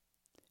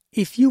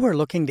If you are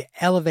looking to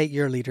elevate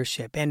your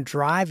leadership and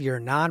drive your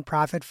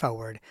nonprofit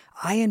forward,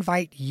 I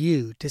invite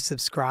you to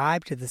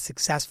subscribe to the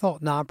Successful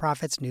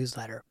Nonprofits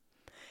newsletter.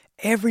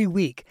 Every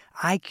week,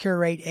 I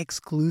curate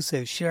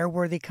exclusive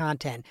share-worthy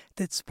content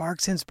that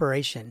sparks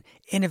inspiration,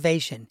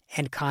 innovation,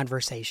 and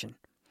conversation.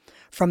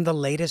 From the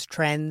latest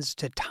trends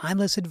to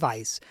timeless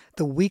advice,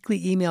 the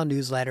weekly email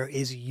newsletter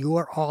is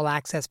your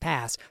all-access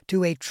pass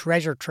to a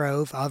treasure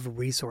trove of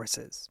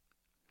resources.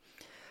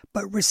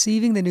 But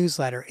receiving the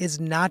newsletter is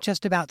not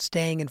just about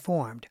staying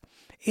informed.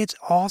 It's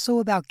also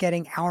about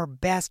getting our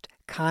best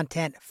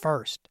content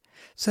first.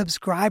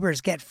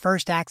 Subscribers get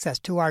first access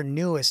to our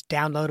newest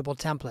downloadable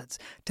templates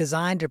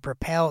designed to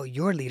propel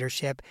your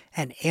leadership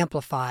and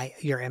amplify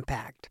your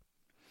impact.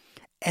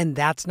 And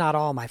that's not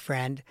all, my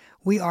friend.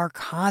 We are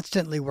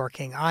constantly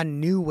working on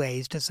new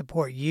ways to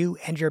support you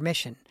and your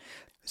mission.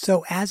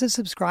 So as a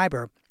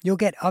subscriber, you'll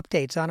get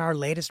updates on our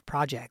latest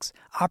projects,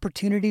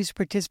 opportunities to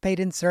participate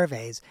in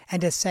surveys,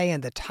 and to say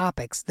in the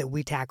topics that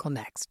we tackle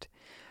next.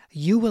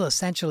 You will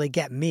essentially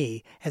get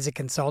me as a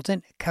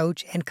consultant,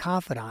 coach, and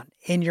confidant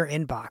in your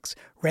inbox,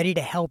 ready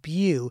to help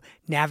you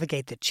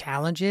navigate the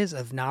challenges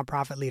of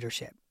nonprofit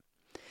leadership.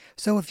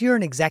 So if you're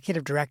an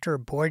executive director,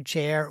 board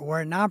chair, or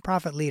a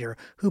nonprofit leader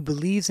who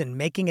believes in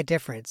making a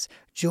difference,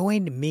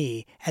 join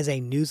me as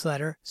a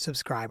newsletter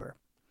subscriber.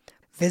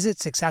 Visit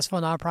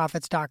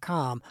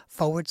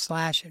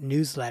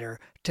successfulnonprofits.com/newsletter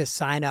to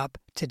sign up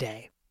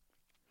today.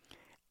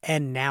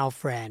 And now,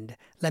 friend,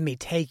 let me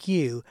take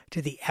you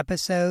to the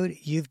episode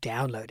you've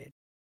downloaded.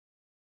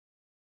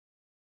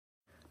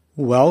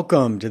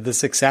 Welcome to the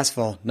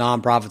Successful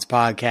Nonprofits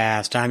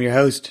Podcast. I'm your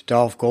host,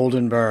 Dolph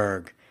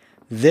Goldenberg.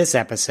 This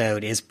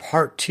episode is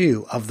part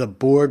 2 of the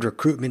board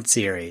recruitment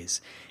series.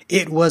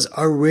 It was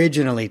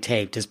originally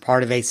taped as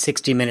part of a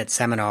 60-minute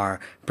seminar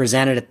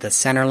presented at the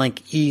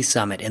Centerlink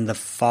eSummit in the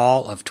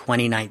fall of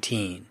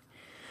 2019.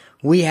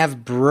 We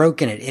have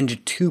broken it into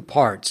 2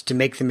 parts to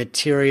make the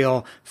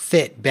material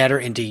fit better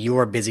into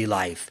your busy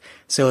life.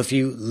 So if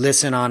you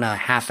listen on a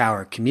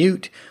half-hour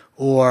commute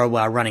or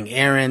while running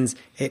errands,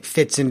 it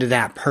fits into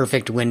that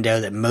perfect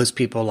window that most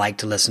people like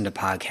to listen to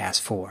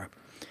podcasts for.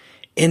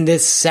 In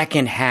this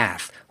second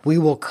half, we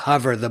will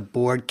cover the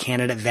board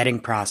candidate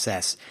vetting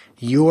process,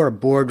 your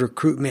board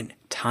recruitment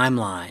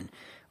timeline,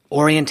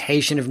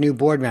 orientation of new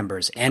board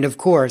members, and of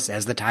course,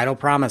 as the title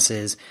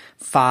promises,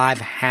 5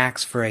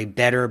 hacks for a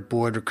better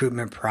board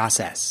recruitment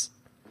process.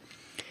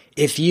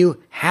 If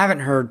you haven't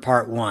heard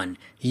part 1,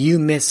 you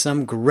missed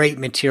some great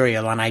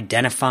material on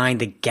identifying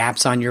the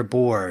gaps on your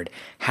board,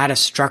 how to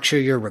structure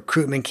your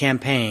recruitment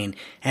campaign,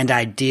 and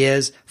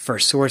ideas for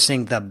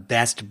sourcing the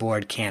best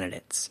board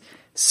candidates.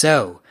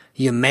 So,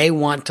 you may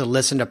want to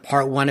listen to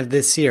part 1 of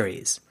this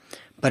series.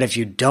 But if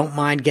you don't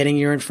mind getting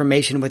your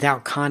information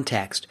without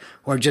context,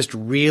 or just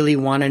really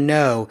want to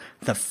know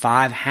the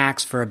 5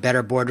 hacks for a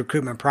better board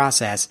recruitment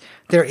process,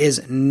 there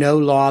is no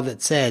law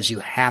that says you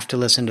have to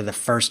listen to the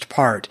first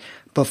part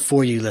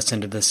before you listen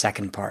to the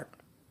second part.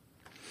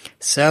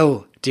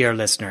 So, dear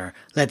listener,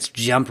 let's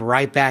jump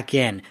right back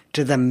in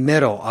to the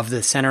middle of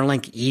the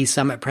Centerlink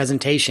eSummit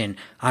presentation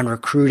on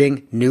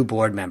recruiting new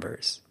board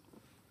members.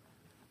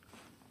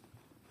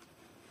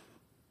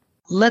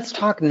 Let's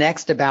talk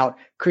next about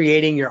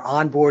creating your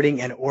onboarding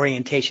and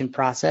orientation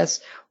process.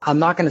 I'm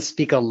not going to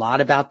speak a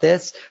lot about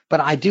this, but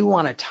I do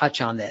want to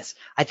touch on this.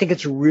 I think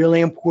it's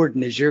really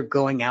important as you're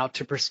going out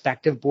to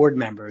prospective board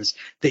members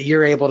that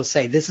you're able to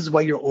say, this is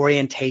what your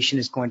orientation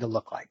is going to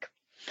look like.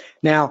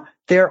 Now,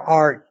 there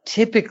are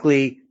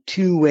typically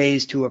 2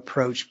 ways to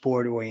approach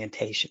board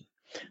orientation.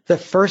 The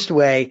first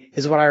way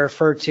is what I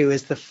refer to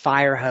as the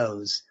fire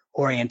hose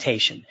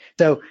orientation.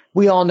 So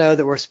we all know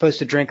that we're supposed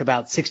to drink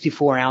about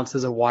 64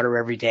 ounces of water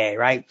every day,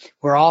 right?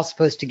 We're all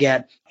supposed to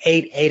get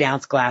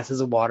 8-ounce glasses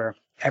of water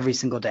every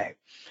single day.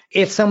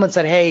 If someone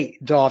said, hey,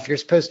 Dolph, you're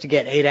supposed to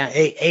get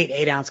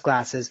 8-ounce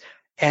glasses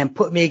and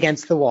put me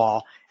against the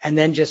wall and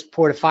then just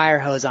poured a fire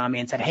hose on me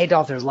and said, hey,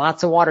 Dolph, there's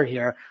lots of water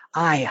here.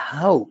 I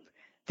hope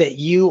that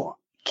you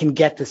can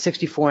get the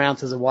 64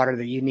 ounces of water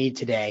that you need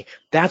today.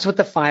 That's what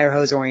the fire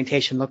hose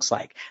orientation looks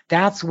like.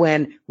 That's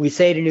when we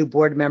say to new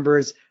board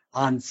members,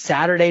 on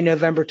Saturday,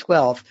 November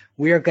 12th,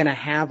 we are going to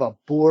have a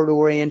board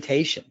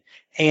orientation,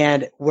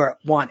 and we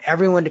want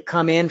everyone to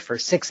come in for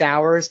 6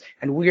 hours,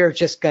 and we are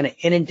just going to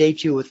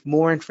inundate you with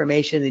more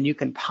information than you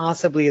can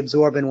possibly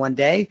absorb in one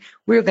day.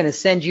 We're going to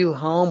send you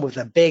home with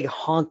a big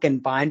honking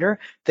binder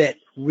that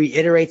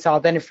reiterates all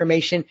that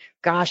information.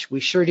 Gosh,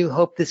 we sure do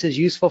hope this is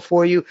useful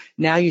for you.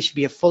 Now you should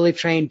be a fully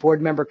trained board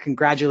member.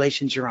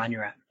 Congratulations, you're on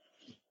your own.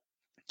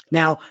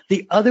 Now,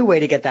 the other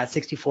way to get that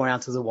 64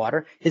 ounces of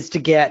water is to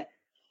get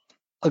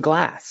a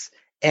glass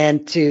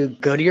and to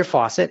go to your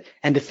faucet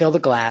and to fill the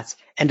glass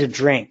and to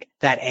drink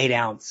that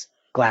 8-ounce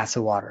glass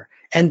of water.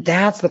 And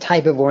that's the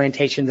type of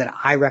orientation that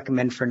I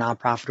recommend for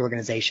nonprofit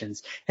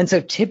organizations. And so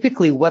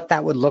typically what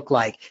that would look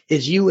like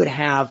is you would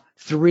have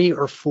 3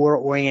 or 4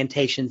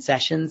 orientation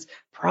sessions,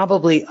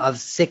 probably of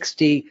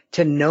 60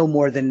 to no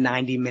more than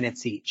 90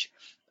 minutes each.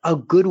 a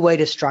good way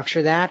to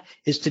structure that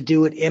is to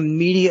do it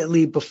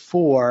immediately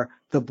before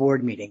the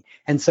board meeting.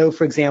 And so,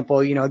 for example,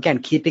 again,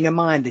 keeping in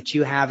mind that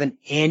you have an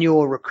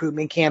annual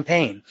recruitment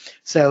campaign.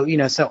 So,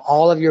 so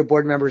all of your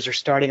board members are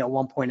starting at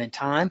one point in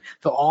time.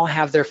 They'll all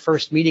have their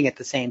first meeting at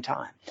the same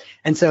time.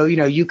 And so,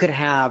 you could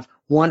have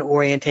one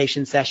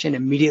orientation session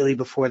immediately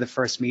before the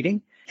first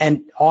meeting.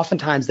 And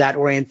oftentimes that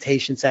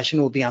orientation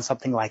session will be on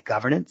something like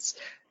governance.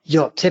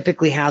 You'll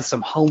typically have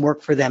some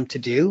homework for them to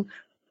do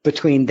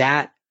between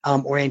that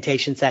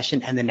orientation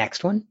session and the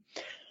next one.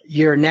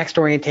 Your next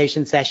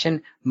orientation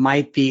session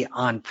might be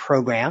on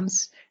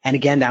programs. And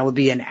again, that would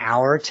be an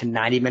hour to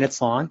 90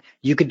 minutes long.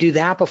 You could do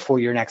that before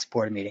your next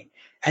board meeting.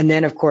 And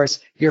then, of course,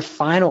 your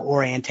final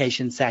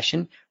orientation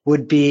session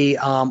would be,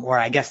 or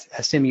I guess,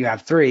 assuming you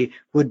have 3,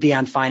 would be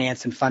on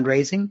finance and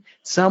fundraising.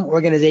 Some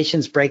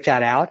organizations break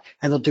that out,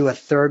 and they'll do a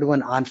third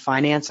one on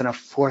finance and a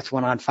fourth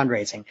one on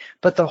fundraising.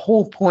 But the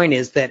whole point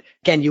is that,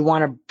 again, you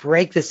want to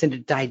break this into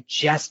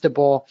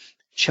digestible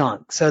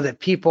chunks so that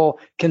people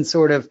can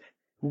sort of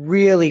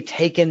really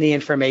take in the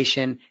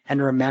information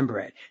and remember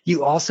it.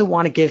 You also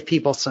want to give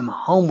people some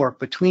homework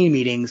between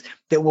meetings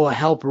that will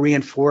help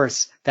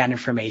reinforce that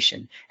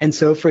information. And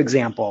so, for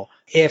example,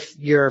 if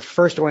your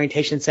first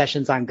orientation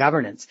session's on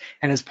governance,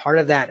 and as part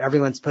of that,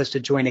 everyone's supposed to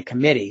join a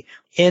committee,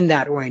 in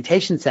that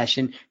orientation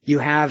session, you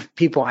have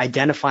people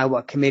identify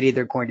what committee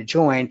they're going to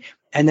join,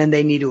 and then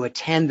they need to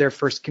attend their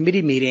first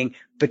committee meeting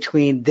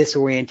between this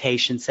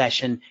orientation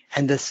session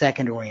and the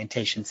second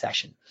orientation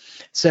session.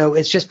 So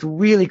it's just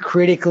really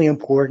critically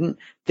important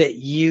that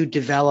you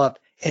develop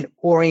an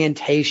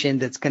orientation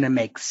that's going to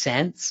make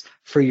sense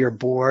for your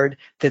board,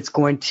 that's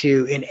going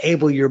to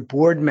enable your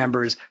board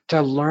members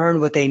to learn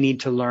what they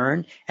need to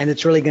learn, and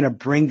it's really going to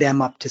bring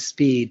them up to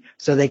speed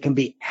so they can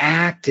be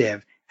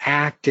active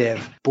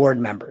board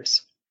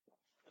members.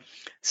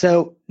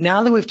 So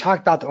now that we've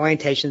talked about the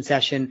orientation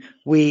session,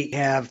 we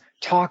have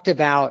talked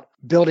about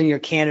building your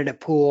candidate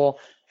pool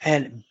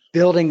and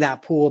building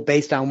that pool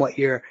based on what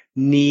your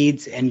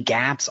needs and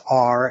gaps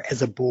are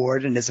as a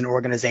board and as an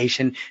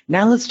organization.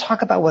 Now let's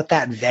talk about what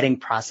that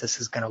vetting process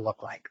is going to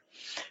look like.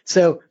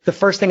 So the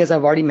first thing, as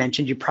I've already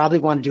mentioned, you probably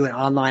want to do an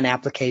online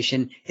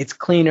application. It's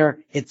cleaner,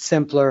 it's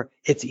simpler,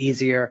 it's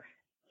easier.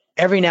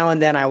 Every now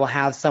and then I will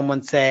have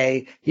someone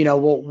say, well,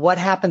 what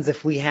happens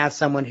if we have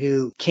someone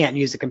who can't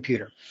use a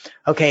computer?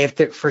 Okay,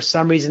 if for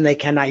some reason they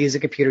cannot use a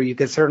computer, you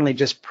could certainly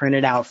just print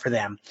it out for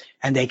them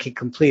and they could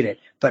complete it.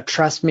 But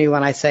trust me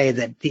when I say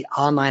that the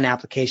online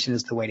application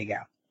is the way to go.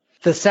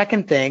 The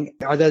second thing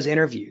are those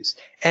interviews.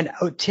 And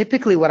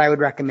typically what I would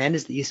recommend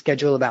is that you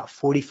schedule about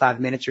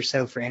 45 minutes or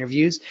so for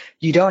interviews.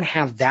 You don't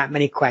have that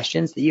many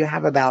questions, that you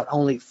have about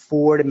only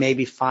 4 to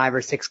maybe 5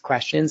 or 6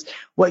 questions.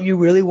 What you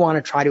really want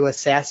to try to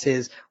assess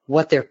is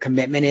what their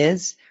commitment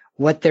is,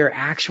 what their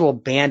actual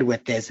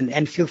bandwidth is,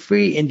 and feel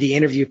free in the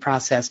interview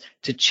process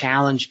to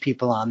challenge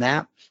people on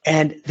that.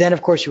 And then,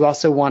 of course, you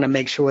also want to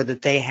make sure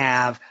that they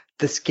have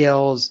the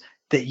skills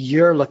that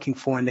you're looking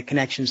for and the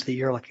connections that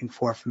you're looking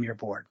for from your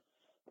board.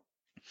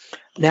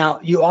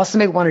 Now, you also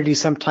may want to do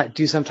some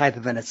type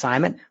of an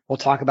assignment. We'll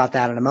talk about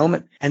that in a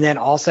moment. And then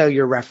also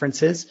your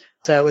references.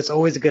 So it's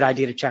always a good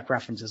idea to check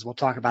references. We'll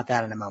talk about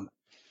that in a moment.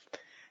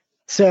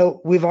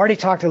 So we've already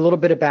talked a little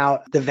bit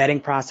about the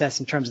vetting process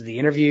in terms of the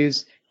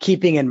interviews,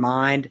 keeping in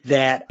mind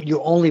that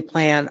you only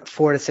plan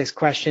 4 to 6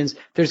 questions.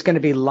 There's going to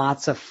be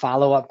lots of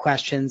follow-up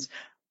questions.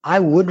 I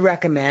would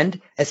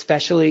recommend,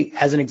 especially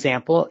as an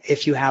example,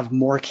 if you have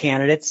more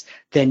candidates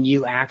than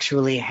you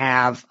actually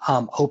have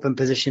open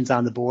positions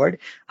on the board,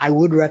 I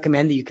would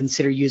recommend that you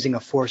consider using a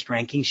forced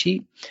ranking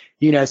sheet.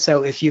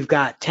 So if you've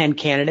got 10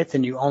 candidates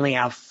and you only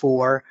have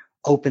 4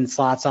 open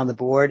slots on the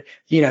board,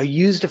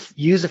 use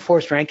a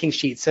forced ranking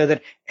sheet so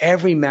that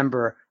every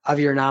member of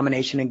your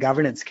nomination and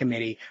governance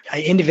committee,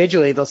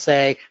 individually, they'll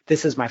say,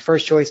 this is my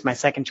first choice, my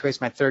second choice,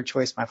 my third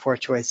choice, my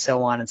fourth choice,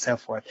 so on and so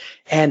forth.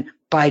 And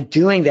by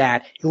doing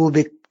that, it will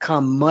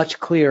become much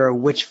clearer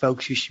which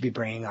folks you should be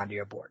bringing onto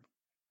your board.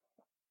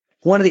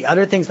 One of the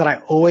other things that I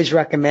always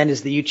recommend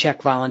is that you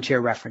check volunteer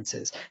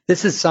references.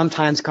 This is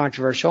sometimes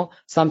controversial.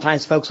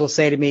 Sometimes folks will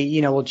say to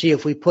me, well, gee,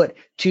 if we put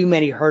too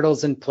many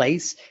hurdles in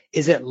place,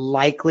 is it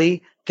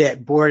likely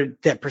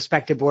that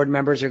prospective board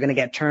members are going to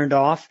get turned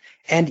off?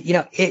 And,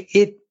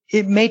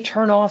 it may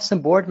turn off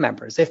some board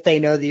members if they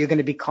know that you're going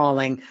to be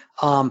calling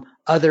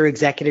other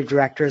executive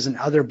directors and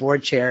other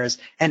board chairs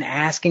and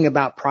asking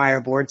about prior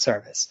board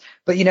service.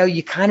 But,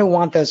 you kind of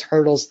want those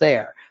hurdles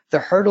there. The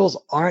hurdles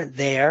aren't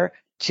there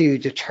to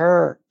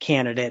deter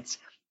candidates.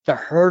 The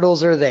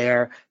hurdles are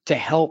there to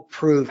help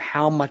prove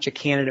how much a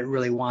candidate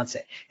really wants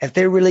it. If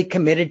they're really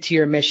committed to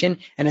your mission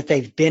and if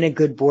they've been a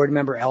good board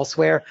member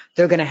elsewhere,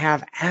 they're going to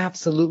have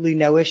absolutely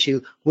no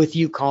issue with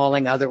you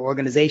calling other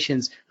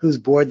organizations whose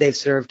board they've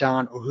served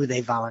on or who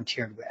they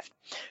volunteered with.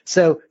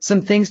 So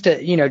some things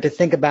to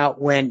think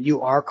about when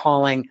you are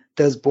calling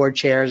those board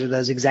chairs or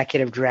those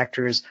executive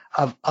directors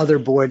of other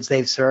boards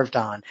they've served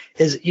on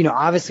is,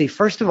 obviously,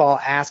 first of all,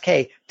 ask,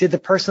 hey, did the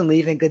person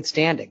leave in good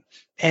standing?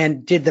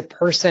 And did the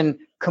person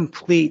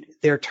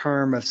complete their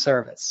term of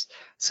service.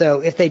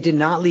 So if they did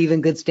not leave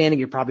in good standing,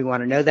 you probably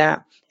want to know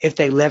that. If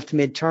they left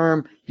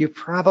midterm, you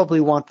probably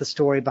want the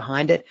story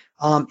behind it.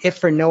 If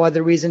for no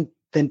other reason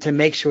than to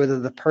make sure that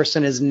the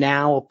person is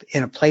now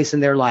in a place in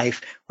their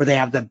life where they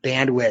have the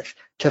bandwidth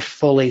to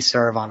fully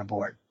serve on a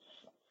board.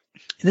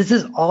 This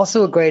is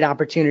also a great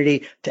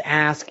opportunity to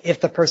ask if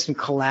the person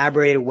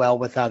collaborated well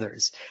with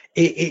others.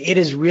 It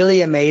is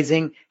really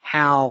amazing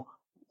how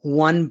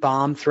one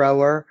bomb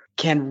thrower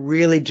can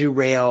really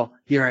derail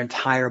your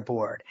entire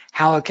board.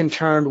 How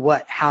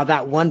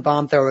that one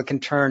bomb thrower can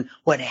turn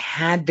what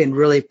had been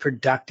really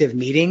productive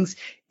meetings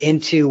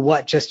into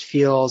what just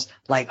feels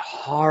like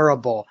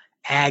horrible,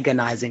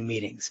 agonizing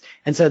meetings.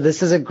 And so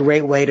this is a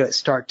great way to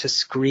start to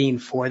screen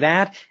for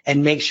that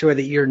and make sure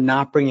that you're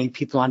not bringing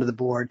people onto the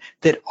board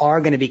that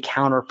are going to be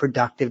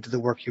counterproductive to the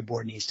work your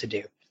board needs to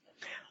do.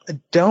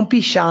 Don't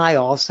be shy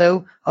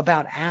also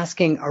about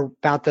asking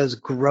about those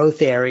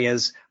growth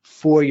areas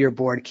for your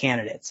board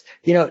candidates.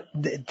 You know,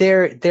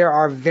 there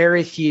are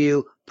very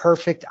few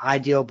perfect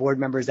ideal board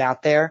members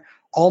out there.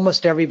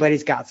 Almost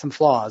everybody's got some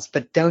flaws,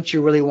 but don't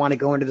you really want to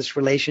go into this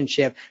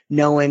relationship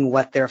knowing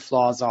what their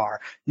flaws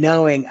are,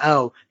 knowing,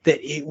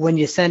 when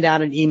you send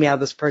out an email,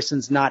 this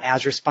person's not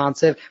as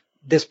responsive.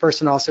 This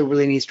person also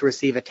really needs to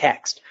receive a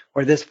text,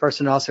 or this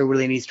person also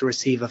really needs to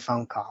receive a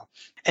phone call.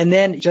 And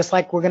then just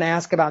like we're going to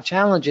ask about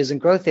challenges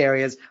and growth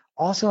areas,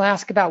 also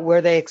ask about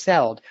where they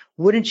excelled.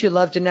 Wouldn't you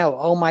love to know,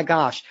 oh my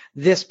gosh,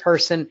 this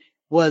person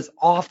was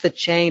off the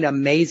chain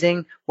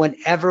amazing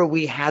whenever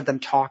we had them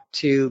talk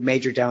to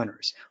major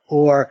donors,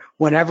 or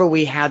whenever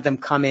we had them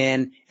come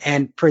in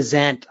and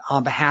present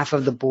on behalf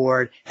of the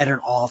board at an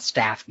all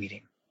staff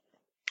meeting.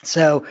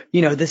 So,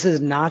 this is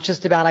not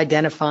just about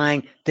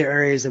identifying their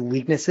areas of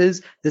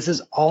weaknesses. This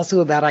is also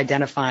about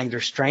identifying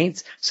their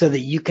strengths so that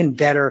you can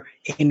better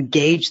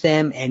engage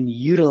them and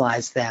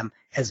utilize them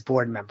as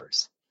board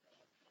members.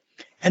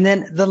 And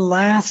then the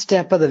last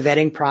step of the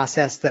vetting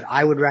process that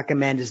I would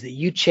recommend is that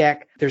you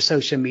check their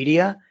social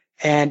media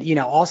and,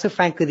 also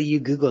frankly, that you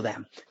Google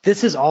them.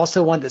 This is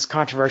also one that's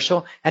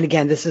controversial. And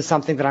again, this is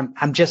something that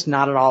I'm just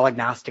not at all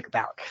agnostic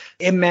about.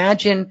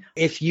 Imagine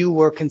if you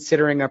were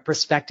considering a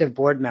prospective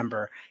board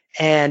member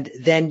and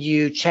then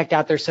you checked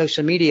out their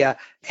social media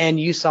and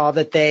you saw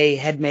that they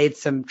had made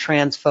some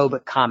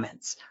transphobic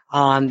comments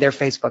on their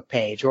Facebook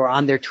page or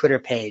on their Twitter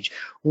page.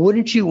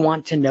 Wouldn't you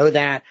want to know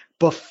that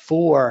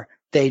before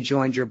they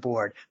joined your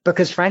board?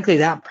 Because frankly,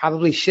 that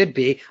probably should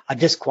be a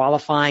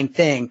disqualifying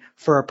thing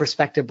for a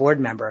prospective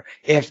board member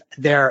if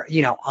they're,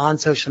 on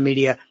social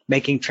media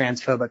making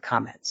transphobic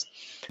comments.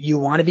 You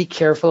want to be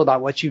careful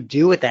about what you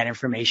do with that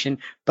information,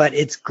 but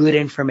it's good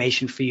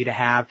information for you to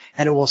have,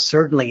 and it will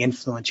certainly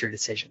influence your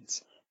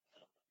decisions.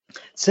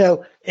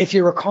 So if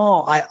you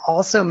recall, I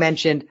also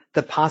mentioned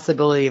the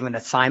possibility of an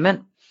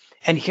assignment.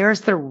 And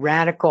here's the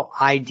radical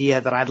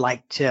idea that I'd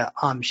like to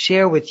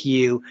share with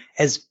you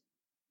as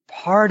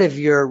part of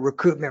your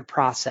recruitment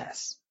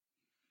process.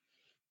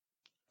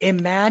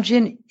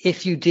 Imagine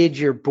if you did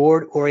your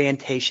board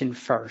orientation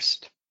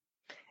first.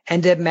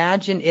 And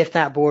imagine if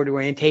that board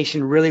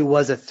orientation really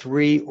was a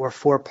 3 or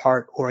 4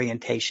 part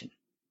orientation.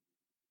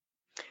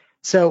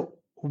 So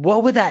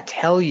what would that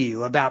tell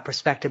you about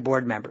prospective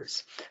board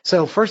members?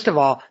 So first of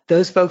all,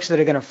 those folks that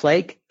are going to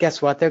flake,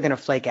 guess what? They're going to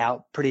flake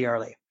out pretty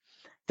early.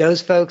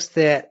 Those folks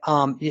that,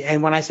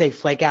 and when I say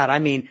flake out, I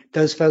mean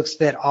those folks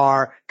that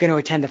are going to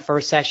attend the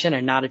first session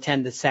and not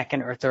attend the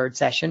second or third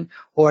session,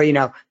 or,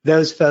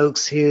 those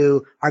folks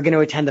who are going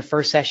to attend the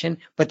first session,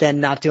 but then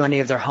not do any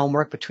of their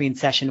homework between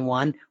session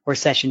 1 or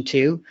session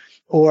 2,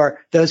 or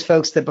those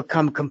folks that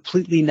become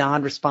completely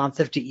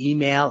non-responsive to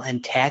email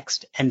and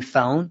text and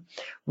phone.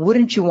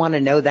 Wouldn't you want to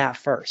know that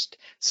first?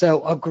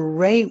 So a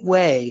great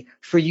way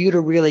for you to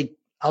really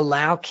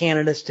allow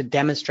candidates to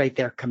demonstrate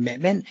their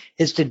commitment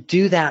is to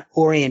do that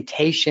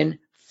orientation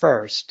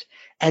first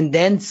and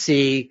then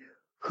see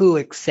who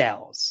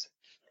excels.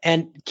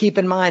 And keep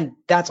in mind,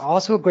 that's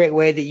also a great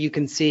way that you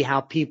can see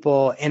how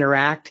people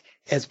interact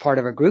as part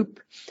of a group.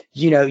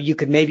 You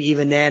could maybe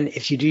even then,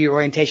 if you do your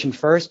orientation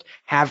first,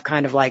 have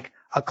kind of like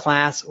a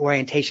class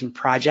orientation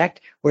project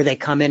where they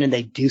come in and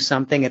they do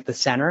something at the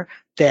center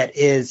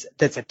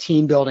that's a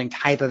team building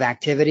type of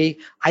activity.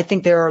 I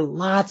think there are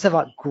lots of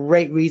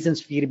great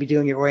reasons for you to be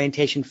doing your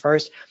orientation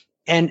first.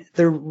 And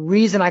the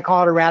reason I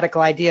call it a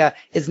radical idea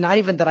is not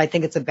even that I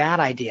think it's a bad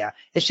idea.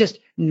 It's just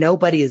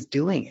nobody is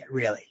doing it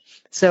really.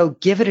 So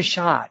give it a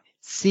shot.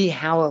 See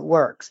how it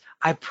works.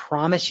 I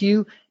promise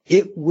you,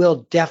 it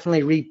will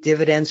definitely reap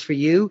dividends for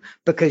you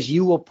because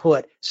you will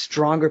put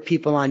stronger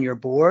people on your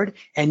board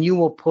and you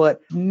will put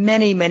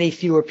many, many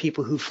fewer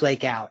people who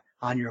flake out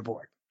on your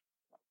board.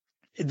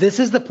 This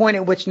is the point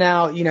at which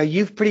now,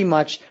 you've pretty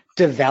much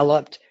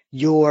developed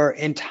your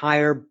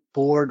entire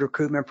board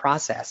recruitment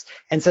process.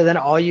 And so then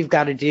all you've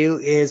got to do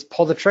is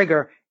pull the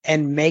trigger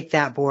and make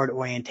that board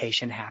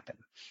orientation happen.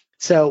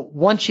 So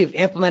once you've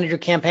implemented your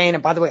campaign,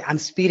 and by the way, I'm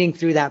speeding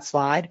through that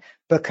slide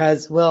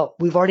because,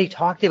 we've already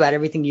talked about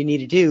everything you need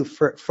to do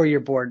for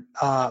your board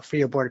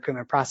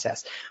recruitment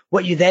process.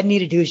 What you then need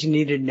to do is you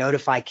need to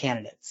notify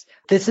candidates.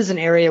 this is an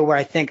area where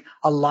I think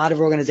a lot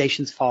of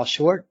organizations fall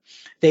short.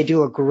 They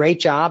do a great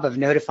job of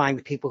notifying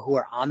the people who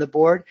are on the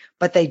board,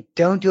 but they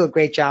don't do a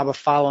great job of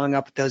following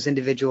up with those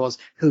individuals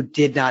who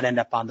did not end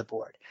up on the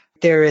board.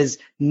 There is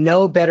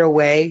no better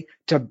way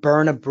to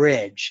burn a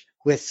bridge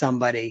with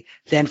somebody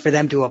than for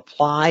them to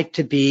apply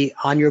to be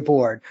on your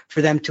board,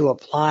 for them to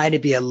apply to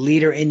be a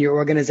leader in your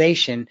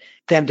organization,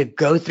 them to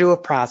go through a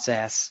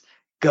process,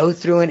 go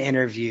through an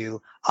interview,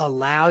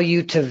 allow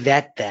you to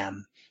vet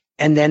them,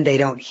 and then they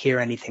don't hear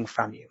anything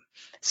from you.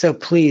 So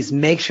please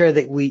make sure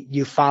that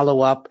you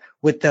follow up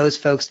with those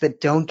folks that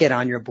don't get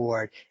on your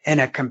board in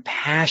a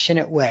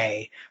compassionate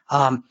way,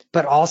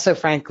 but also,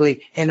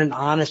 frankly, in an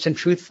honest and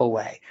truthful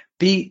way.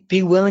 Be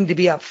willing to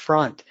be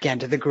upfront, again,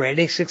 to the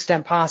greatest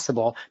extent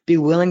possible. Be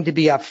willing to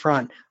be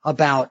upfront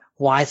about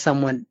why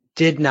someone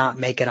did not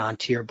make it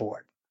onto your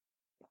board.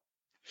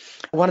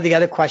 One of the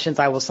other questions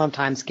I will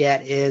sometimes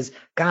get is,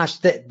 gosh,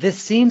 this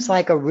seems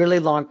like a really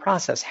long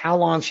process. How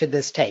long should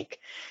this take?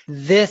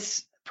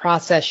 This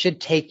process should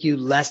take you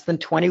less than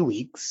 20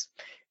 weeks,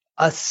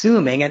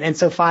 assuming, and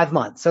so 5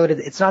 months. So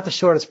it's not the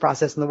shortest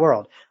process in the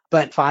world,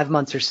 but 5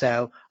 months or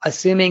so,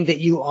 assuming that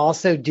you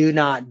also do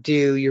not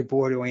do your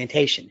board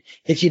orientation.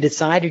 If you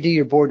decide to do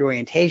your board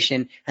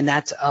orientation, and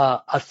that's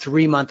a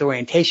 3-month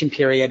orientation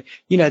period,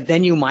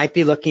 then you might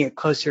be looking at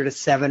closer to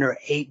 7 or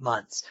 8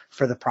 months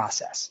for the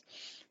process.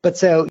 But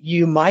so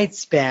you might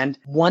spend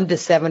 1 to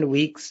 7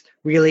 weeks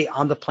really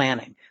on the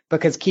planning,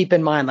 because keep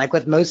in mind, like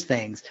with most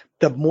things,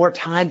 the more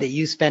time that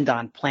you spend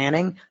on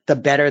planning, the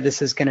better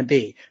this is going to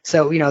be.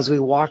 So, as we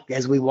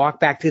walk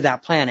back through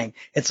that planning,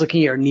 it's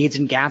looking at your needs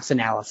and gaps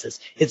analysis.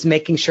 It's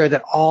making sure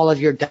that all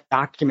of your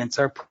documents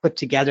are put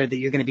together that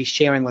you're going to be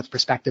sharing with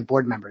prospective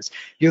board members.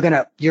 You're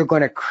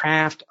going to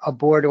craft a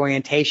board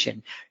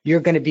orientation.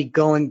 You're going to be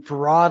going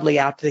broadly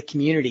out to the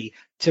community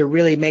to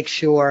really make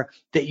sure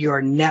that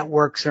your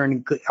networks are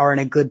in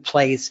a good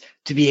place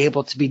to be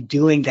able to be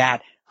doing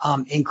that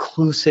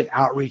inclusive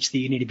outreach that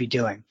you need to be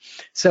doing.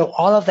 So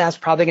all of that's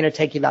probably going to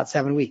take you about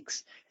 7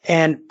 weeks.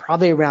 And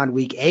probably around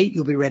week 8,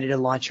 you'll be ready to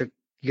launch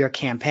your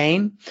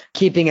campaign,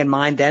 keeping in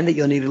mind then that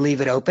you'll need to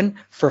leave it open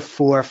for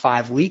 4 or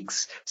 5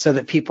 weeks so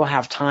that people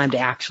have time to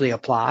actually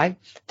apply.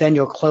 Then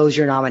you'll close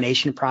your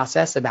nomination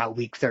process about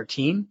week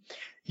 13.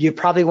 You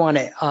probably want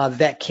to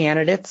vet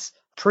candidates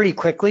pretty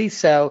quickly.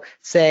 So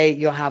say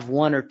you'll have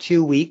 1 or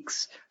 2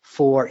 weeks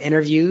for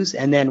interviews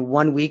and then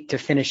 1 week to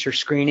finish your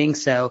screening.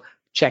 So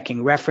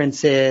checking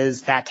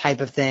references, that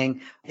type of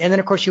thing. And then,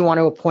 of course, you want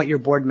to appoint your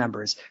board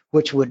members,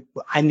 which would,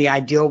 in the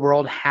ideal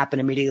world, happen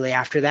immediately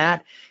after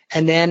that.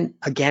 And then,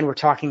 again, we're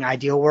talking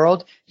ideal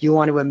world. You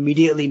want to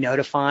immediately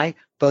notify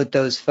both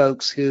those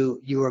folks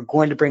who you are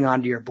going to bring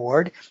onto your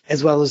board,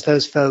 as well as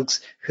those folks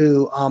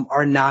who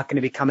are not going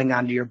to be coming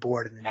onto your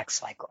board in the next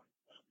cycle.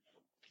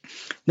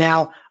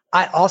 Now,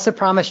 I also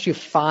promised you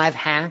 5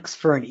 hacks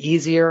for an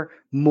easier,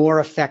 more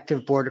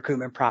effective board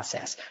recruitment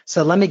process.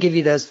 So let me give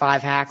you those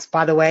 5 hacks.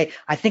 By the way,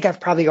 I think I've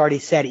probably already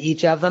said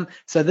each of them.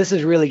 So this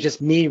is really just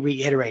me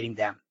reiterating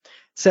them.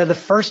 So the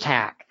first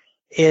hack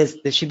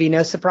is, this should be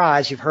no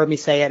surprise, you've heard me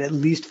say it at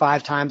least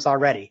 5 times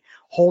already.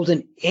 Hold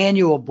an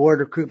annual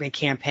board recruitment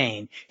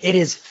campaign. It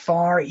is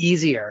far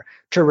easier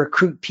to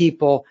recruit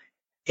people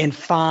in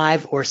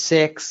 5 or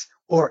 6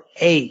 or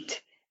 8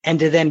 and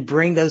to then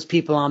bring those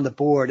people on the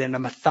board in a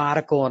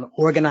methodical and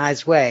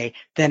organized way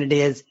than it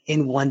is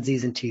in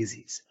onesies and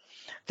twosies.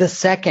 The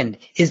second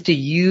is to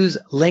use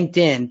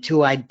LinkedIn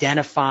to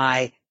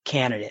identify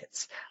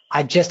candidates.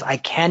 I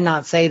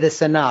cannot say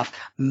this enough.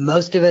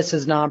 Most of us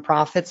as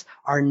nonprofits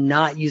are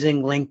not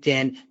using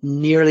LinkedIn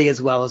nearly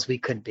as well as we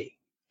could be.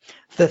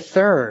 The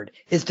third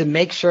is to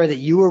make sure that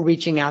you are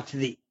reaching out to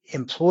the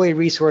employee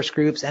resource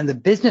groups and the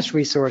business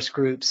resource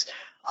groups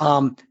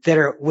that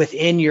are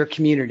within your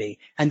community.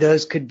 And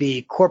those could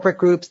be corporate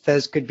groups.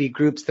 Those could be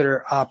groups that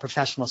are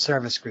professional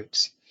service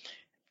groups.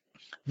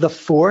 The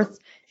fourth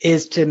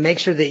is to make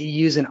sure that you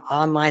use an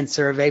online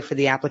survey for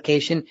the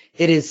application.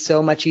 It is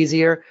so much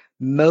easier.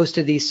 Most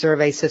of these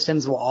survey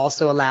systems will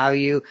also allow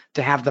you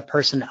to have the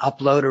person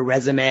upload a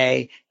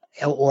resume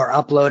or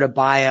upload a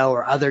bio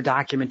or other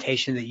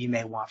documentation that you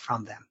may want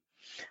from them.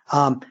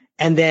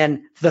 And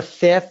then the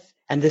fifth,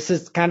 and this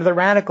is kind of the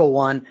radical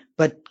one,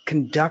 but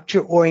conduct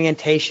your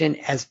orientation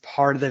as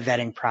part of the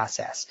vetting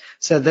process.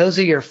 So those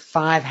are your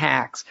 5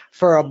 hacks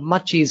for a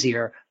much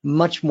easier,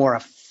 much more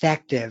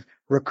effective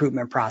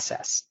recruitment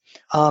process.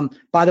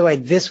 By the way,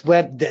 this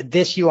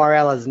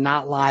URL is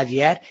not live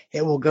yet.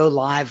 It will go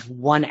live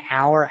 1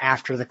 hour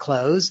after the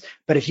close.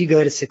 But if you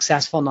go to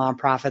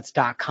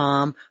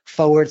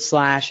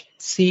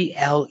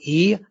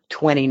successfulnonprofits.com/CLE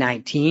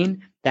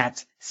 2019,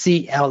 that's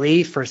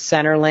CLE for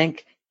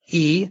Centerlink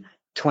E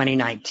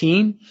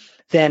 2019,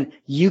 then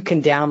you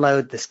can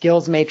download the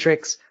skills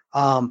matrix,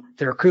 the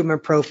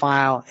recruitment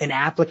profile, an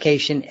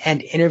application,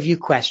 and interview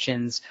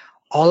questions.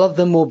 All of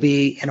them will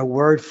be in a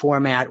Word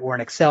format or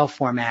an Excel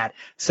format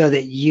so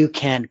that you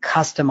can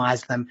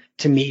customize them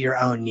to meet your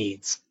own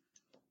needs.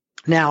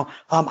 Now,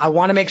 I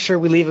want to make sure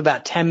we leave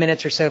about 10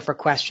 minutes or so for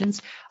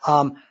questions.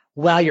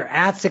 While you're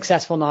at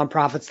Successful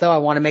Nonprofits, though, I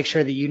want to make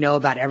sure that you know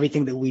about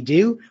everything that we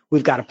do.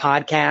 We've got a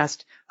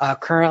podcast.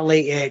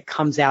 Currently, it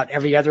comes out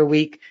every other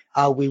week.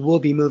 We will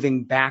be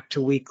moving back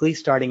to weekly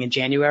starting in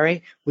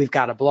January. We've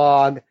got a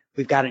blog.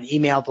 We've got an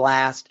email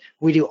blast.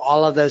 We do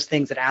all of those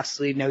things at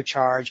absolutely no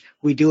charge.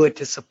 We do it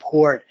to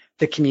support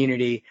the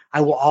community.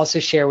 I will also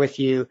share with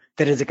you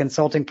that as a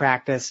consulting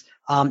practice,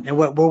 and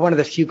we're one of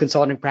the few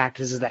consulting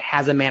practices that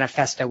has a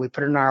manifesto. We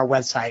put it on our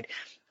website.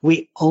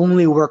 We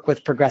only work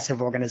with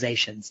progressive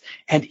organizations.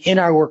 And in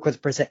our work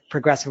with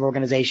progressive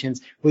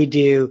organizations, we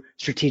do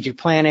strategic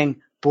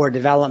planning, board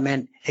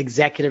development,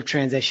 executive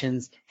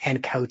transitions,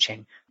 and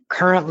coaching.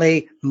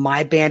 Currently,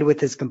 my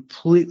bandwidth is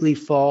completely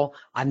full.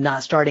 I'm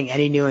not starting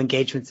any new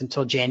engagements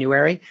until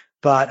January,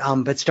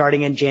 but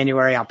starting in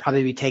January, I'll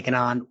probably be taking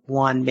on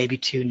 1, maybe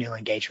 2 new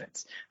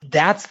engagements.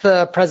 That's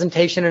the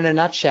presentation in a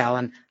nutshell,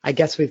 and I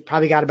guess we've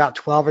probably got about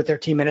 12 or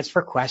 13 minutes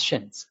for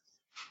questions.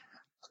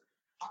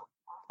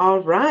 All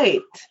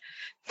right.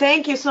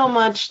 Thank you so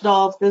much,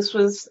 Dolph. This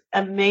was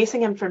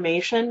amazing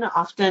information.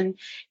 Often,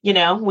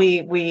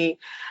 we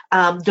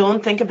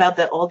don't think about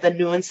all the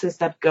nuances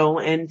that go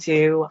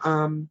into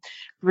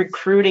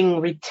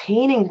recruiting,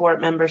 retaining board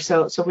members.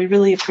 So we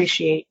really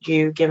appreciate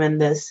you giving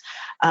this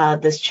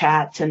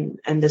chat and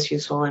this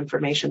useful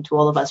information to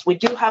all of us. We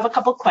do have a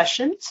couple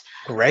questions.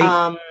 Great.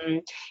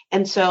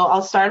 And so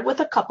I'll start with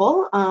a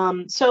couple.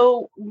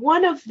 So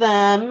one of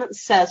them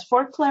says,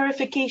 for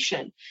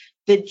clarification,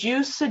 did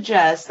you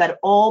suggest that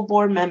all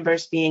board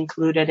members be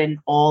included in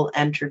all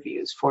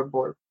interviews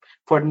for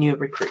new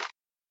recruits?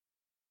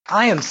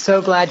 I am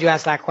so glad you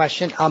asked that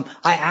question.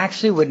 I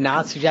actually would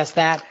not suggest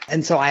that,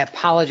 and so I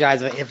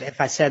apologize if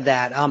I said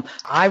that.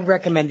 I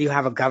recommend you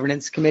have a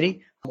governance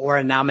committee or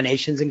a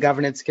nominations and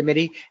governance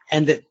committee,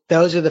 and that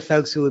those are the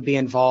folks who would be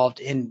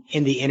involved in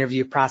the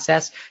interview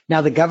process.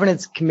 Now, the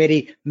governance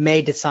committee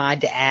may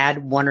decide to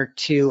add 1 or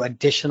 2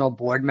 additional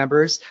board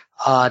members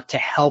to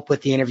help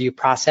with the interview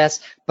process,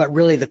 but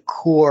really the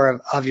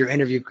core of your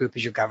interview group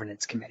is your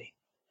governance committee.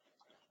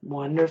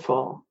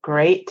 Wonderful.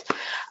 Great.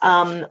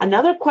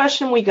 Another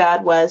question we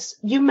got was,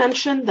 you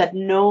mentioned that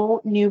no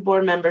new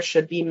board member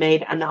should be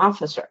made an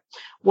officer.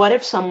 What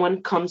if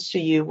someone comes to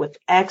you with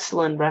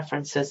excellent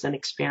references and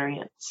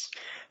experience?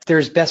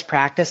 There's best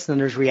practice and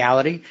there's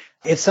reality.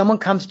 If someone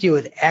comes to you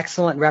with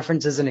excellent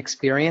references and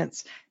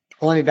experience,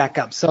 well, let me back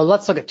up. So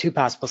let's look at 2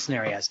 possible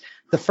scenarios.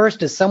 The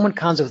first is someone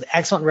comes with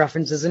excellent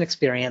references and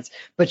experience,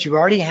 but you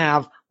already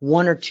have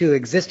 1 or 2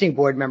 existing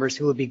board members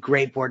who would be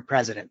great board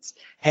presidents.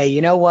 Hey,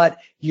 you know what?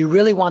 You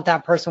really want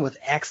that person with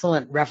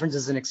excellent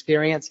references and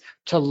experience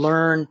to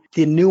learn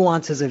the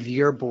nuances of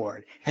your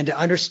board and to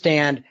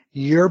understand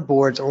your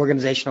board's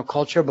organizational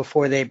culture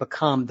before they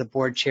become the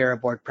board chair or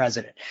board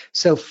president.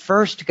 So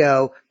first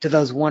go to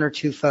those 1 or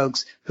 2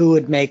 folks who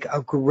would make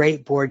a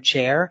great board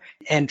chair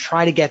and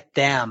try to get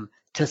them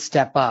to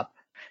step up.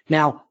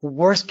 Now,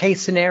 worst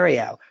case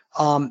scenario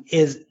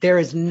is there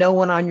is no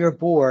one on your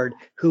board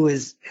who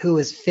is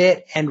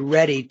fit and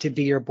ready to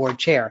be your board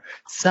chair.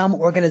 Some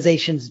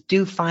organizations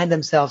do find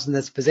themselves in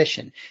this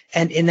position,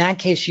 and in that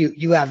case,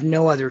 you have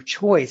no other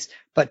choice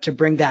but to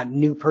bring that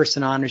new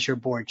person on as your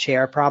board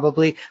chair,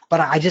 probably. But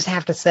I just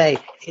have to say,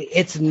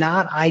 it's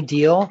not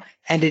ideal,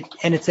 and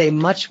it's a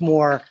much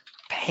more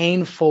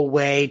painful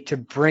way to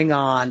bring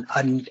on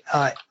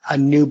a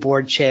new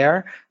board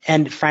chair,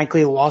 and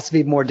frankly, it will also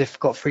be more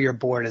difficult for your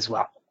board as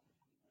well.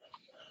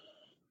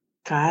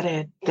 Got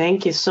it.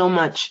 Thank you so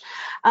much.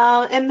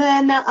 And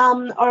then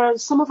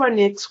some of our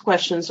next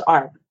questions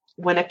are,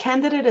 when a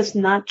candidate is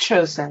not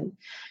chosen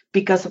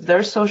because of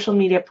their social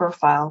media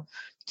profile,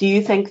 do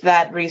you think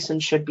that reason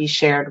should be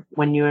shared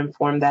when you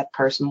inform that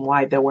person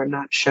why they were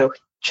not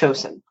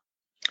chosen?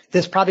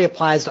 This probably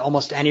applies to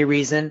almost any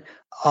reason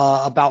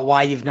about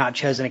why you've not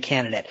chosen a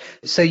candidate.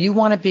 So you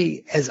want to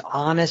be as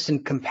honest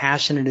and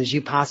compassionate as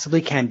you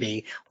possibly can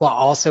be while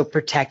also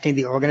protecting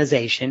the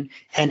organization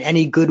and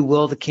any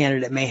goodwill the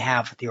candidate may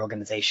have with the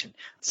organization.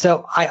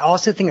 So I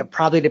also think it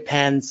probably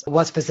depends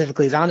what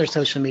specifically is on their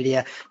social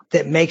media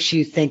that makes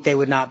you think they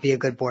would not be a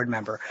good board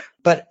member.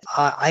 But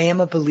I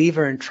am a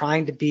believer in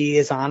trying to be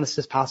as honest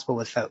as possible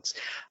with folks.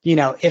 You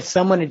know, if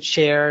someone had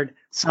shared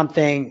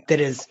something that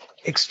is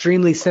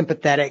extremely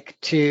sympathetic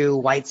to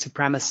white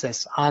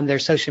supremacists on their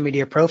social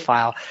media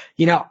profile,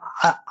 you know,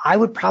 I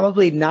would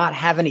probably not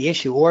have any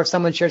issue. Or if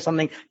someone shared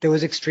something that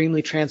was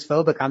extremely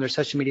transphobic on their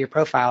social media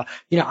profile,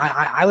 you know,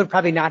 I would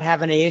probably not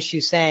have any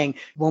issue saying,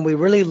 when we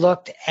really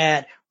looked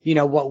at, you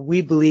know, what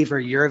we believe are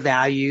your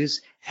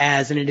values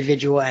as an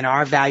individual and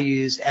our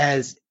values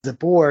as the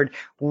board,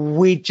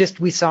 we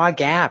saw a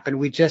gap, and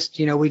we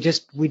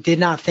did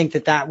not think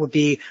that would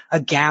be a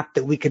gap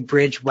that we could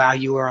bridge while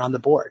you were on the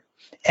board.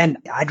 And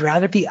I'd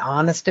rather be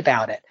honest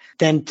about it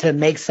than to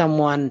make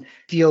someone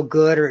feel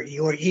good or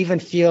even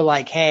feel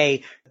like,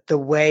 hey, the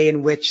way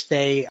in which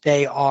they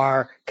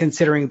are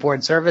considering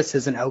board service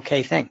is an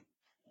okay thing.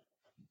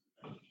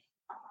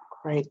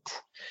 Great.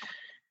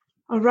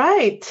 All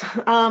right.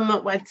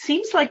 Well, it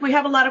seems like we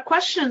have a lot of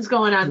questions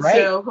going on, Right.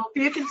 so hope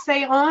you can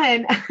stay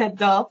on,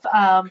 Dolph,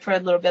 for a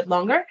little bit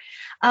longer.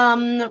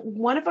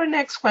 One of our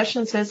next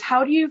questions says,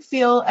 how do you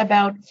feel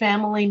about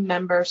family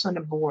members on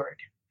a board?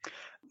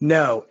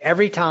 No,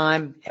 every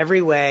time,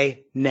 every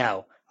way,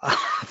 no.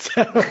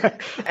 So,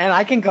 and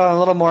I can go a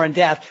little more in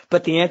depth,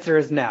 but the answer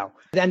is no.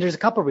 And there's a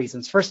couple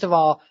reasons. First of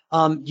all,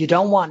 you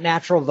don't want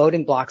natural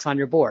voting blocks on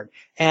your board.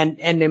 And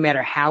no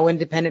matter how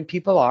independent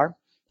people are,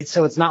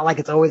 so it's not like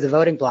it's always a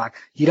voting block.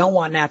 You don't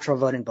want natural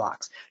voting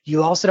blocks.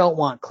 You also don't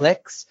want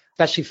cliques,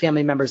 especially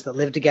family members that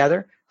live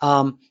together.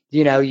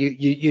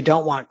 You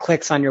don't want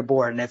cliques on your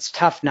board, and it's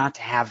tough not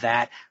to have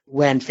that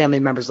when family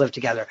members live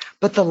together.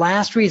 But the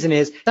last reason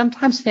is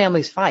sometimes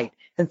families fight.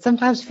 And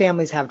sometimes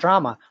families have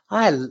drama.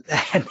 And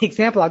the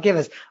example I'll give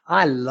is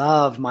I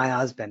love my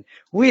husband.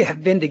 We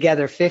have been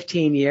together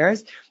 15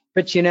 years,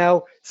 but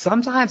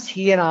sometimes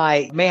he and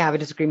I may have a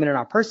disagreement in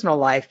our personal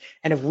life.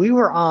 And if we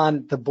were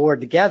on the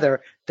board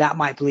together, that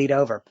might bleed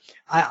over.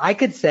 I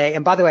could say,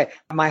 and by the way,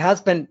 my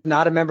husband,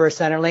 not a member of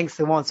Centerlink,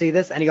 so won't see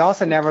this. And he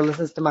also never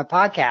listens to my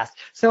podcast.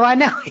 So I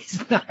know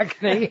he's not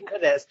going to hear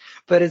this,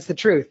 but it's the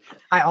truth.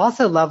 I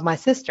also love my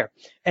sister,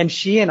 and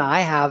she and I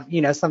have,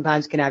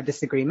 sometimes can have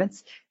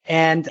disagreements,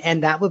 and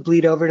that would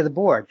bleed over to the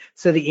board.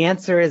 So the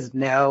answer is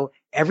no,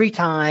 every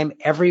time,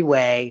 every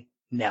way,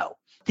 no.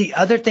 The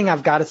other thing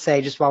I've got to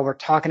say, just while we're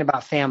talking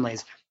about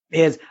families,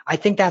 is I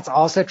think that's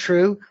also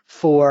true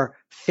for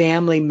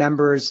family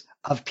members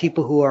of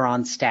people who are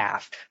on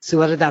staff. So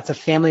whether that's a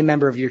family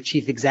member of your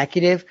chief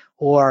executive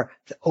or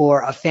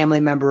a family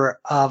member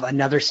of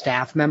another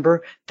staff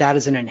member, that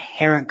is an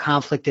inherent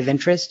conflict of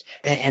interest,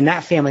 and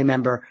that family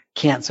member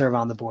can't serve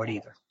on the board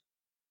either.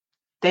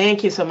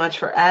 Thank you so much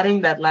for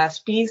adding that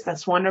last piece.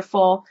 That's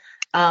wonderful.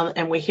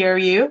 And we hear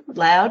you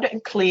loud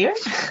and clear.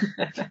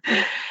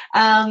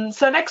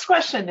 So next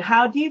question,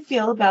 how do you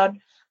feel about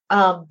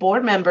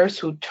board members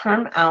who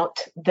term out,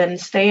 then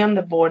stay on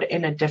the board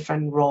in a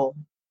different role?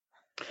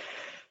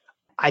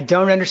 I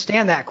don't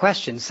understand that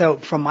question. So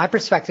from my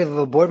perspective, if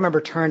a board member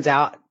terms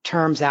out,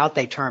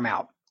 they term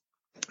out.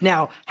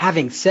 Now,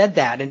 having said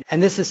that,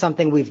 and this is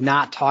something we've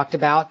not talked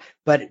about,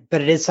 but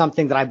it is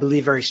something that I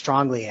believe very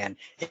strongly in,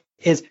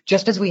 is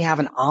just as we have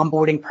an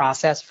onboarding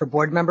process for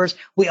board members,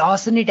 we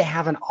also need to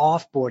have an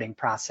offboarding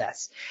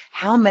process.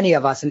 How many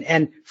of us,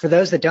 and for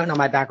those that don't know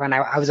my background,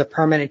 I was a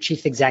permanent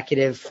chief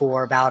executive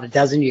for about a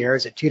dozen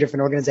years at 2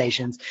 different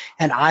organizations,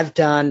 and I've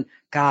done,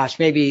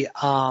 maybe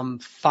 4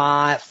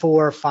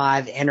 or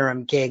 5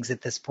 interim gigs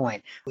at this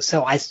point.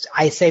 So I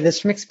say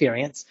this from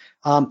experience,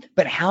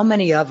 but how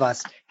many of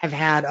us have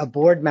had a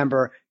board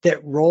member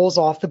that rolls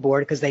off the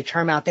board because they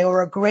term out? They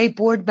were a great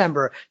board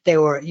member. They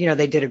were,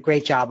 they did a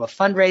great job of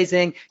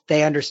fundraising.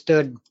 They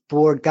understood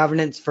board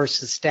governance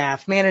versus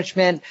staff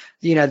management.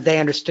 They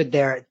understood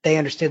their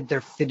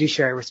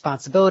fiduciary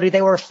responsibility.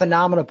 They were a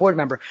phenomenal board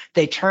member.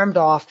 They termed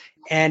off,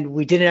 and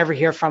we didn't ever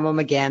hear from them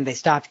again. They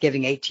stopped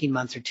giving 18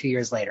 months or 2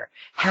 years later.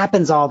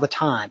 Happens all the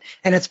time.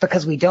 And it's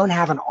because we don't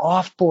have an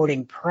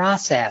offboarding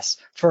process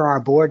for our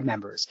board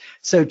members.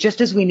 So just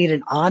as we need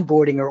an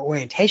onboarding or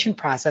orientation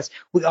process,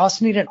 we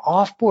also need an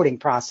offboarding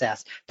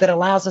process that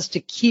allows us to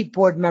keep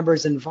board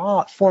members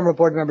involved, former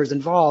board members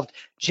involved,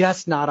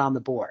 just not on the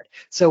board.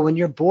 So when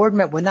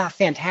when that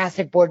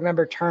fantastic board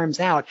member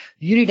terms out,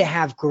 you need to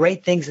have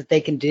great things that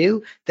they can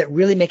do that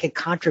really make a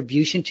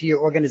contribution to your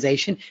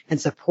organization and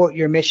support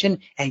your mission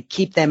and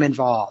keep them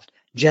involved,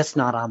 just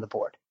not on the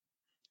board.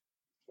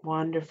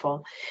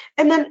 Wonderful.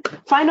 And then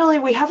finally,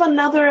 we have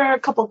another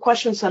couple of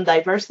questions on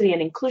diversity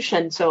and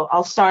inclusion. So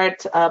I'll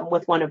start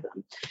with one of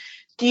them.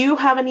 Do you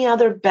have any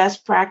other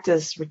best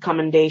practice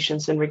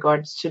recommendations in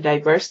regards to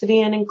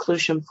diversity and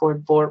inclusion for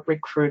board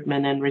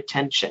recruitment and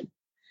retention?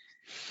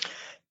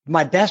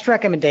 My best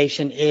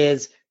recommendation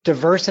is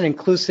diverse and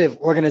inclusive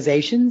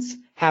organizations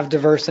have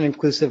diverse and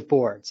inclusive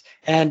boards.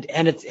 And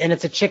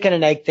it's a chicken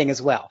and egg thing as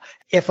well.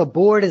 If a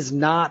board has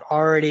not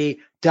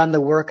already done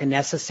the work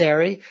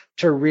necessary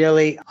to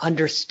really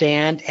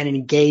understand and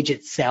engage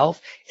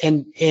itself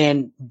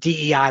in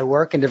DEI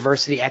work and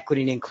diversity,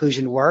 equity, and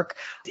inclusion work,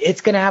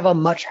 it's going to have a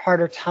much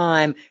harder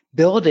time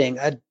building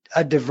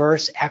a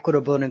diverse,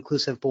 equitable, and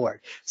inclusive board.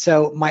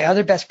 So my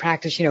other best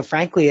practice,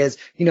 frankly, is,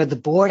 the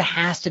board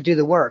has to do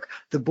the work.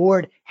 The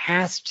board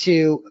has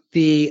to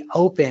be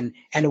open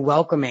and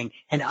welcoming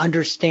and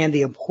understand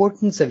the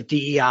importance of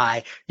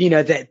DEI,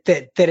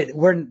 that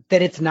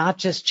it's not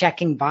just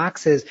checking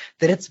boxes,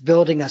 that it's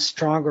building a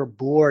stronger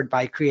board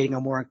by creating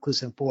a more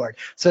inclusive board.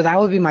 So that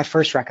would be my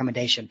first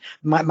recommendation.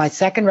 My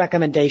second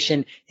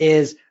recommendation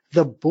is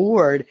the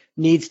board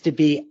needs to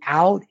be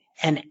out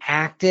and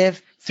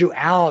active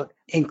throughout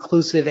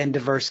inclusive and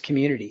diverse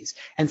communities.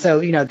 And so,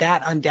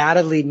 that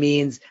undoubtedly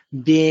means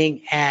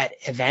being at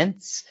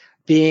events,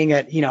 being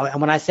at, and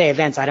when I say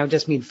events, I don't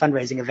just mean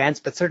fundraising events,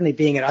 but certainly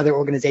being at other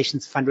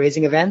organizations'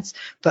 fundraising events,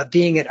 but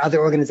being at other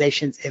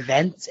organizations'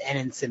 events and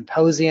in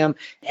symposium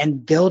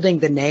and building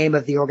the name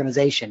of the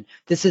organization.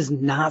 This is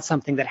not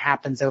something that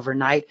happens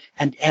overnight.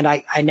 And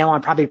I know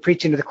I'm probably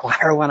preaching to the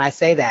choir when I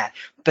say that,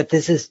 but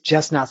this is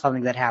just not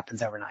something that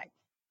happens overnight.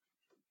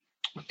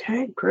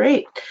 Okay,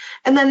 great.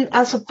 And then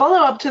as a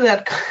follow-up to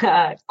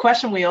that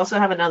question, we also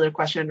have another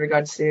question in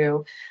regards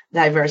to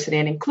diversity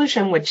and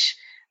inclusion, which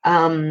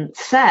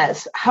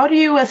says, how do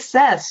you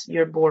assess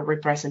your board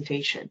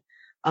representation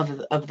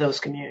of those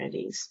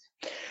communities?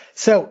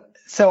 So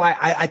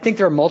I think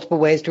there are multiple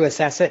ways to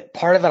assess it.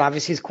 Part of it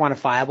obviously is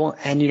quantifiable,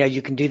 and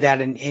you can do that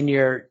in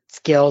your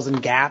skills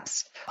and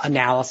gaps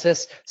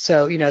analysis.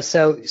 So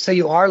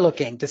you are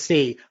looking to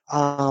see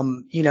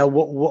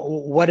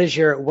what is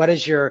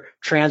your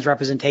trans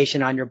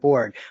representation on your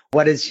board?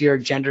 What is your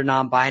gender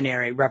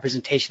non-binary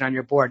representation on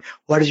your board?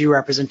 What is your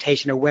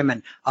representation of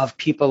women, of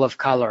people of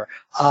color,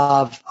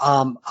 of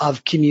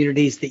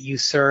communities that you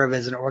serve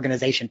as an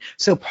organization?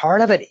 So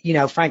part of it,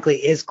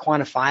 frankly, is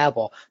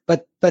quantifiable.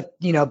 But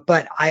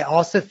I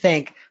also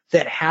think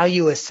that how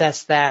you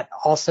assess that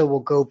also will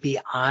go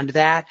beyond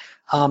that.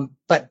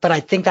 But I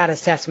think that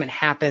assessment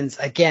happens,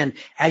 again,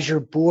 as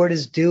your board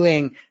is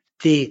doing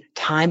the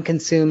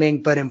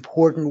time-consuming but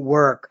important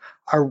work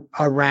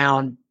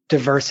around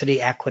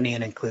diversity, equity,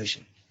 and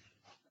inclusion.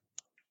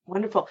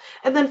 Wonderful.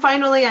 And then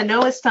finally, I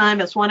know it's time,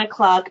 it's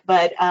 1:00,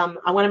 but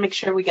I want to make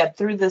sure we get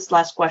through this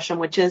last question,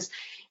 which is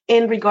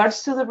in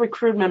regards to the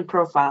recruitment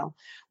profile.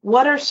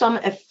 What are some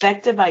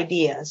effective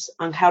ideas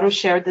on how to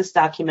share this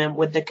document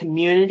with the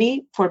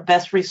community for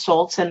best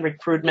results in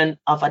recruitment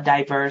of a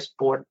diverse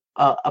board?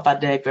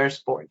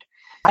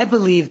 I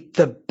believe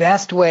the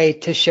best way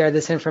to share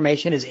this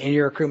information is in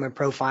your recruitment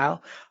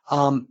profile.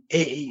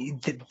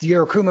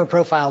 Your recruitment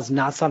profile is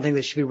not something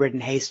that should be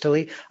written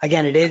hastily.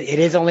 Again, it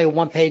is only a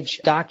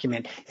one-page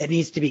document. It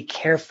needs to be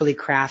carefully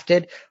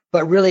crafted.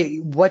 But really,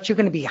 what you're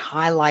going to be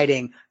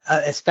highlighting,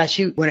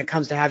 especially when it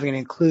comes to having an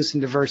inclusive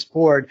and diverse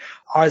board,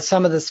 are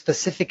some of the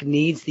specific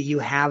needs that you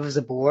have as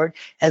a board,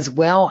 as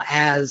well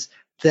as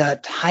the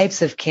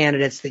types of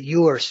candidates that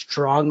you are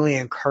strongly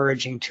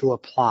encouraging to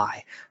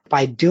apply.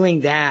 By doing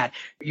that,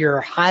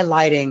 you're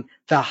highlighting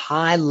the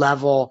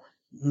high-level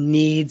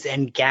needs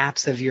and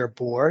gaps of your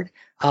board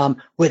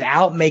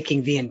without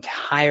making the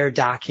entire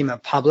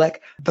document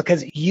public,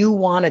 because you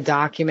want a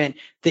document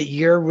that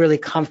you're really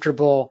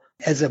comfortable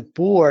as a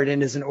board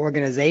and as an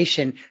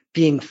organization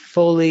being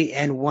fully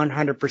and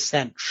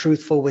 100%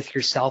 truthful with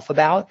yourself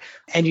about.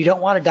 And you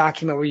don't want a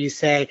document where you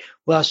say,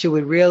 well, should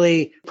we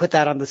really put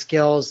that on the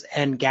skills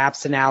and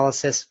gaps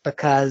analysis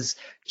because,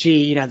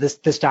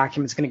 this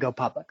document's going to go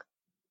public.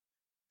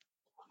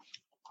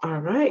 All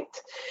right.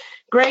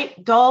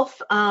 Great,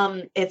 Dolph.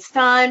 It's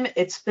time.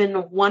 It's been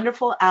a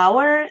wonderful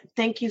hour.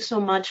 Thank you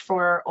so much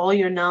for all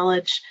your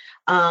knowledge,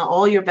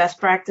 all your best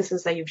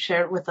practices that you've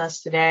shared with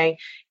us today.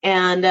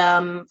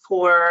 And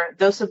for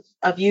those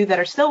of you that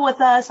are still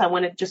with us, I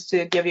wanted just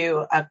to give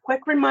you a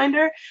quick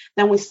reminder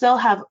that we still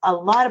have a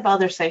lot of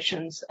other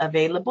sessions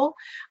available.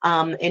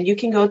 And you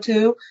can go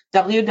to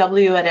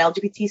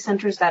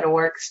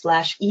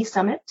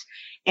www.lgbtcenters.org/eSummit.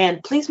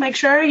 And please make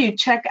sure you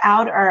check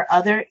out our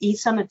other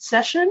eSummit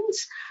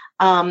sessions.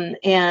 And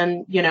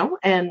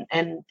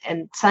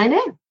sign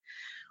in.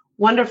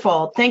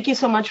 Wonderful. Thank you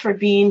so much for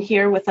being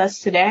here with us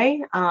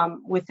today.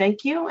 We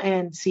thank you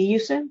and see you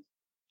soon.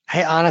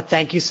 Hey, Anna,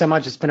 thank you so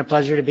much. It's been a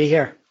pleasure to be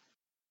here.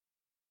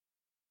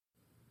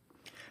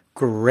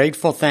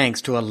 Grateful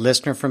thanks to a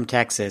listener from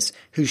Texas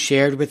who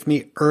shared with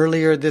me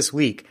earlier this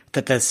week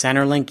that the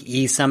Centerlink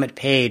eSummit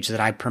page that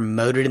I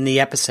promoted in the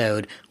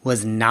episode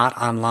was not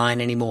online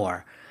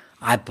anymore.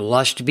 I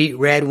blushed beet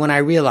red when I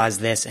realized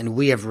this, and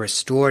we have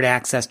restored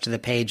access to the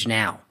page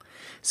now.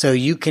 So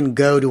you can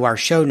go to our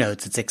show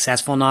notes at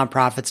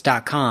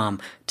successfulnonprofits.com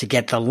to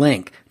get the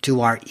link to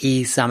our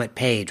eSummit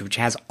page, which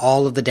has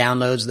all of the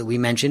downloads that we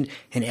mentioned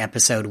in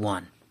episode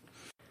 1.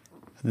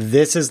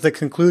 This is the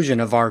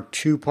conclusion of our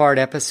 2-part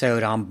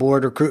episode on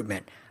board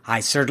recruitment. I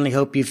certainly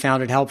hope you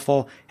found it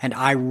helpful, and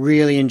I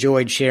really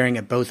enjoyed sharing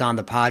it both on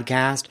the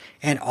podcast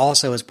and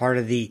also as part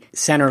of the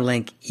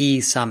Centerlink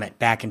eSummit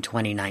back in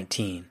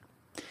 2019.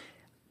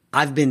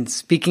 I've been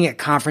speaking at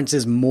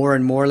conferences more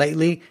and more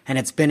lately, and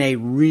it's been a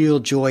real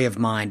joy of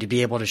mine to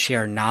be able to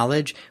share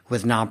knowledge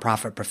with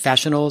nonprofit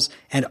professionals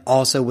and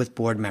also with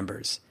board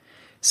members.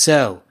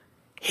 So,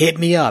 hit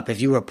me up if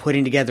you are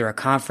putting together a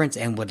conference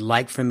and would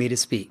like for me to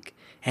speak.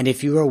 And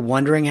if you are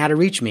wondering how to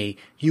reach me,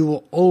 you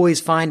will always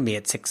find me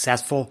at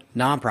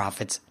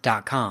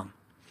successfulnonprofits.com.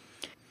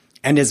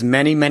 And as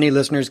many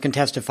listeners can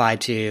testify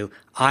to,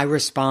 I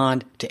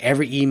respond to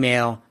every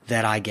email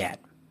that I get.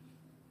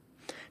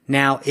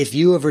 Now, if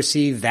you have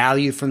received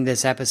value from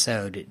this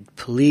episode,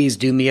 please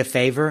do me a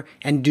favor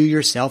and do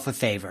yourself a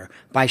favor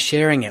by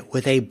sharing it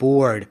with a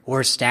board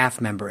or staff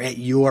member at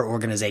your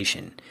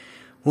organization.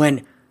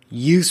 When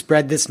you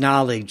spread this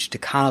knowledge to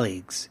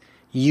colleagues,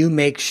 you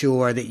make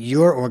sure that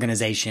your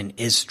organization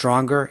is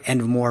stronger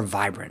and more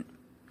vibrant.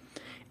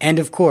 And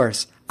of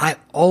course, I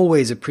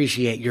always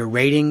appreciate your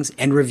ratings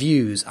and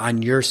reviews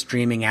on your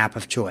streaming app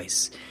of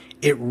choice.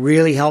 It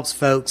really helps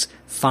folks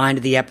find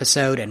the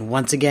episode, and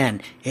once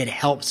again, it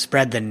helps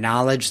spread the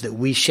knowledge that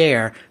we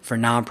share for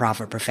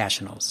nonprofit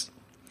professionals.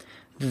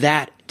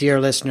 That,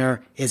 dear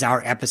listener, is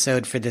our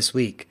episode for this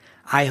week.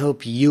 I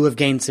hope you have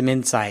gained some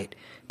insight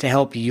to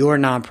help your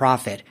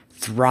nonprofit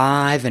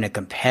thrive in a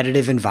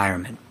competitive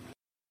environment.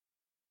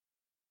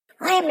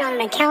 I am not an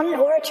accountant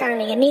or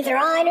attorney, and neither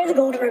I nor the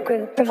Goldberg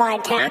Group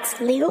provide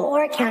tax, legal,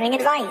 or accounting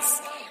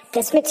advice.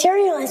 This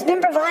material has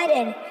been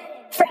provided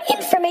for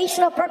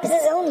informational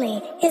purposes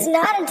only, is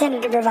not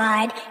intended to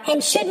provide,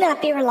 and should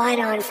not be relied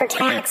on for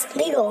tax,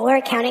 legal, or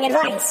accounting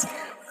advice.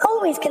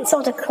 Always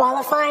consult a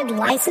qualified,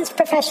 licensed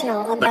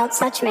professional about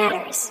such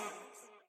matters.